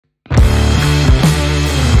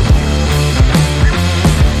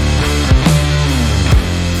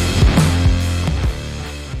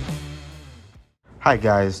Hi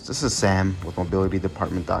guys, this is Sam with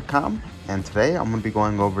mobilitydepartment.com, and today I'm going to be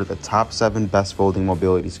going over the top 7 best folding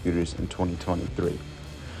mobility scooters in 2023.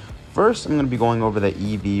 First, I'm going to be going over the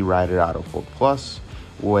EV Rider AutoFold Plus,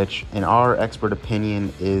 which in our expert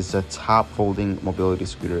opinion is the top folding mobility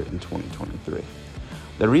scooter in 2023.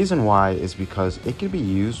 The reason why is because it can be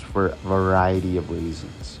used for a variety of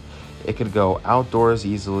reasons. It could go outdoors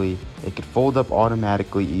easily, it could fold up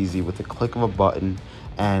automatically easy with a click of a button,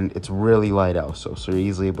 and it's really light also, so you're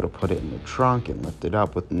easily able to put it in the trunk and lift it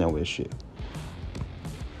up with no issue.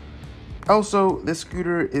 Also, this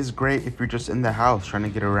scooter is great if you're just in the house trying to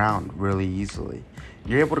get around really easily.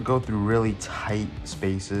 You're able to go through really tight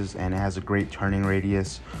spaces, and it has a great turning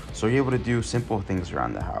radius, so you're able to do simple things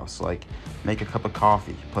around the house, like make a cup of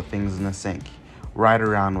coffee, put things in the sink, ride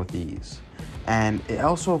around with ease. And it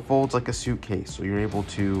also folds like a suitcase, so you're able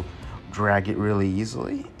to drag it really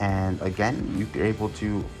easily, and again, you're able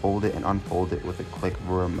to fold it and unfold it with a click of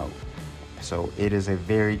a remote. So it is a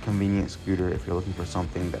very convenient scooter if you're looking for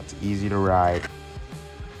something that's easy to ride.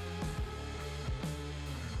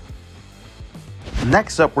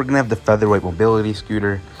 Next up, we're gonna have the featherweight mobility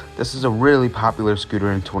scooter. This is a really popular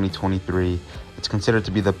scooter in 2023. It's considered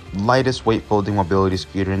to be the lightest weight folding mobility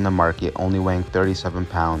scooter in the market, only weighing 37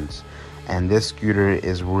 pounds. And this scooter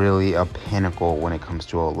is really a pinnacle when it comes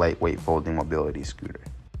to a lightweight folding mobility scooter.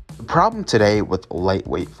 The problem today with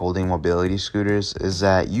lightweight folding mobility scooters is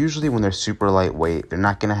that usually when they're super lightweight, they're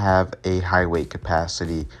not going to have a high weight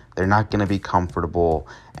capacity, they're not going to be comfortable,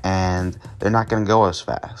 and they're not going to go as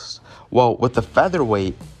fast. Well, with the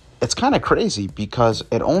featherweight, it's kind of crazy because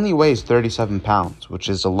it only weighs 37 pounds, which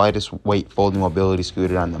is the lightest weight folding mobility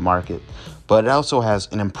scooter on the market. But it also has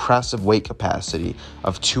an impressive weight capacity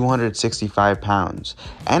of 265 pounds,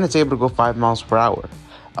 and it's able to go 5 miles per hour.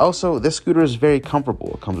 Also, this scooter is very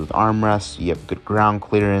comfortable. It comes with armrests, you have good ground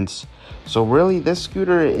clearance. So really, this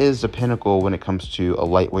scooter is the pinnacle when it comes to a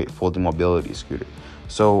lightweight folding mobility scooter.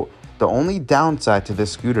 So the only downside to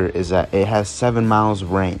this scooter is that it has 7 miles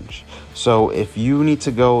of range. So if you need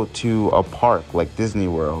to go to a park like Disney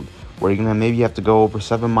World, where you're gonna maybe have to go over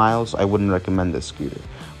 7 miles, I wouldn't recommend this scooter.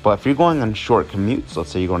 But if you're going on short commutes, let's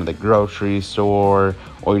say you're going to the grocery store,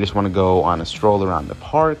 or you just want to go on a stroll around the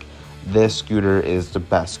park, this scooter is the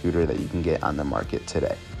best scooter that you can get on the market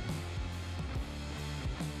today.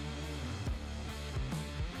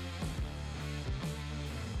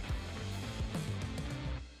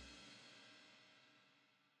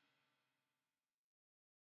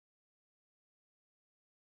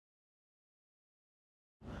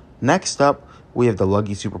 Next up, we have the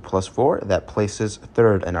Luggy Super Plus 4 that places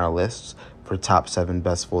third in our lists for top 7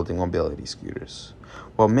 best folding mobility scooters.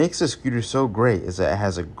 What makes this scooter so great is that it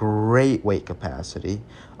has a great weight capacity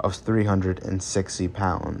of 360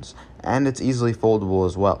 pounds, and it's easily foldable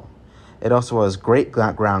as well. It also has great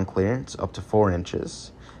ground clearance, up to 4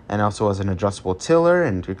 inches, and also has an adjustable tiller,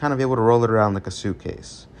 and you're kind of able to roll it around like a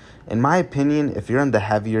suitcase. In my opinion, if you're on the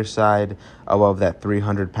heavier side, above that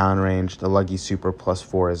 300-pound range, the Luggy Super Plus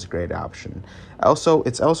 4 is a great option. Also,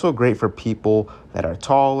 it's also great for people that are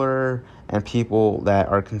taller and people that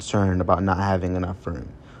are concerned about not having enough room.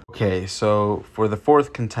 Okay, so for the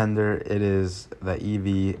fourth contender, it is the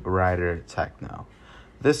EV Rider TeQno.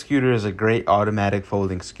 This scooter is a great automatic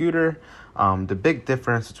folding scooter. The big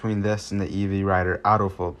difference between this and the EV Rider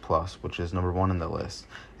AutoFold Plus, which is number 1 on the list,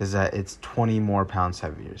 is that it's 20 more pounds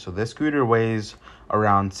heavier. So this scooter weighs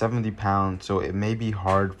around 70 pounds, so it may be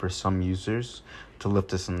hard for some users to lift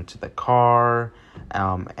this into the car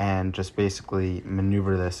and just basically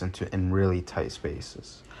maneuver this in really tight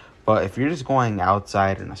spaces. But if you're just going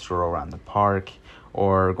outside in a stroll around the park,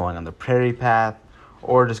 or going on the prairie path,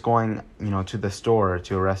 or just going, to the store or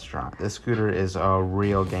to a restaurant, this scooter is a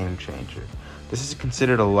real game changer. This is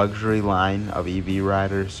considered a luxury line of EV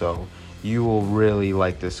riders, so you will really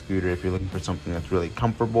like this scooter if you're looking for something that's really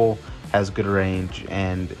comfortable, has good range,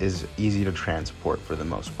 and is easy to transport for the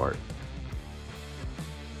most part.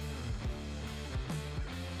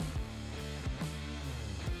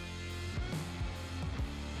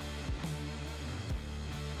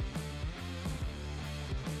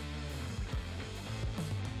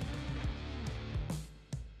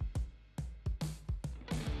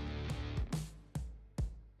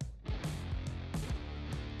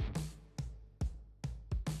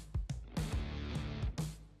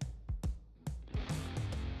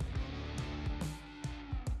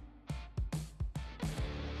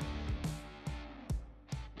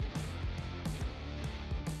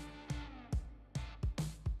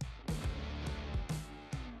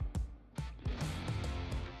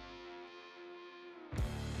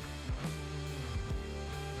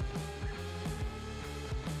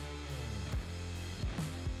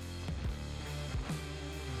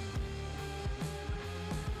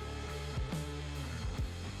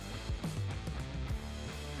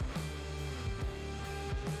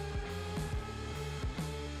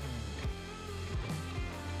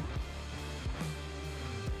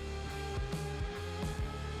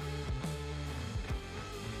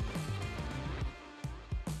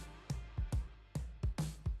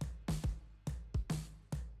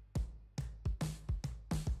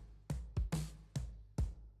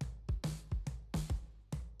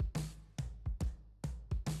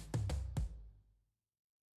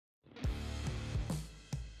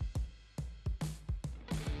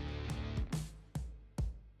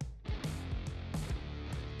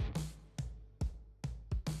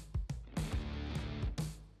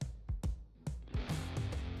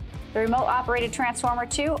 The remote-operated Transformer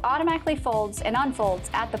 2 automatically folds and unfolds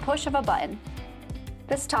at the push of a button.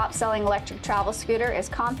 This top-selling electric travel scooter is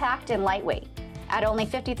compact and lightweight. At only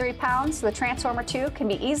 53 pounds, the Transformer 2 can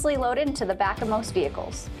be easily loaded into the back of most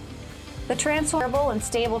vehicles. The transferable and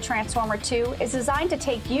stable Transformer 2 is designed to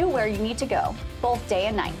take you where you need to go, both day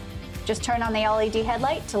and night. Just turn on the LED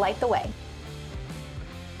headlight to light the way.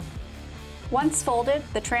 Once folded,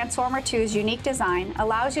 the Transformer 2's unique design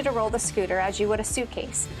allows you to roll the scooter as you would a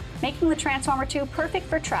suitcase, making the Transformer 2 perfect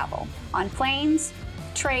for travel on planes,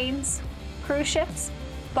 trains, cruise ships,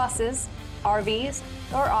 buses, RVs,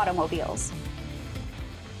 or automobiles.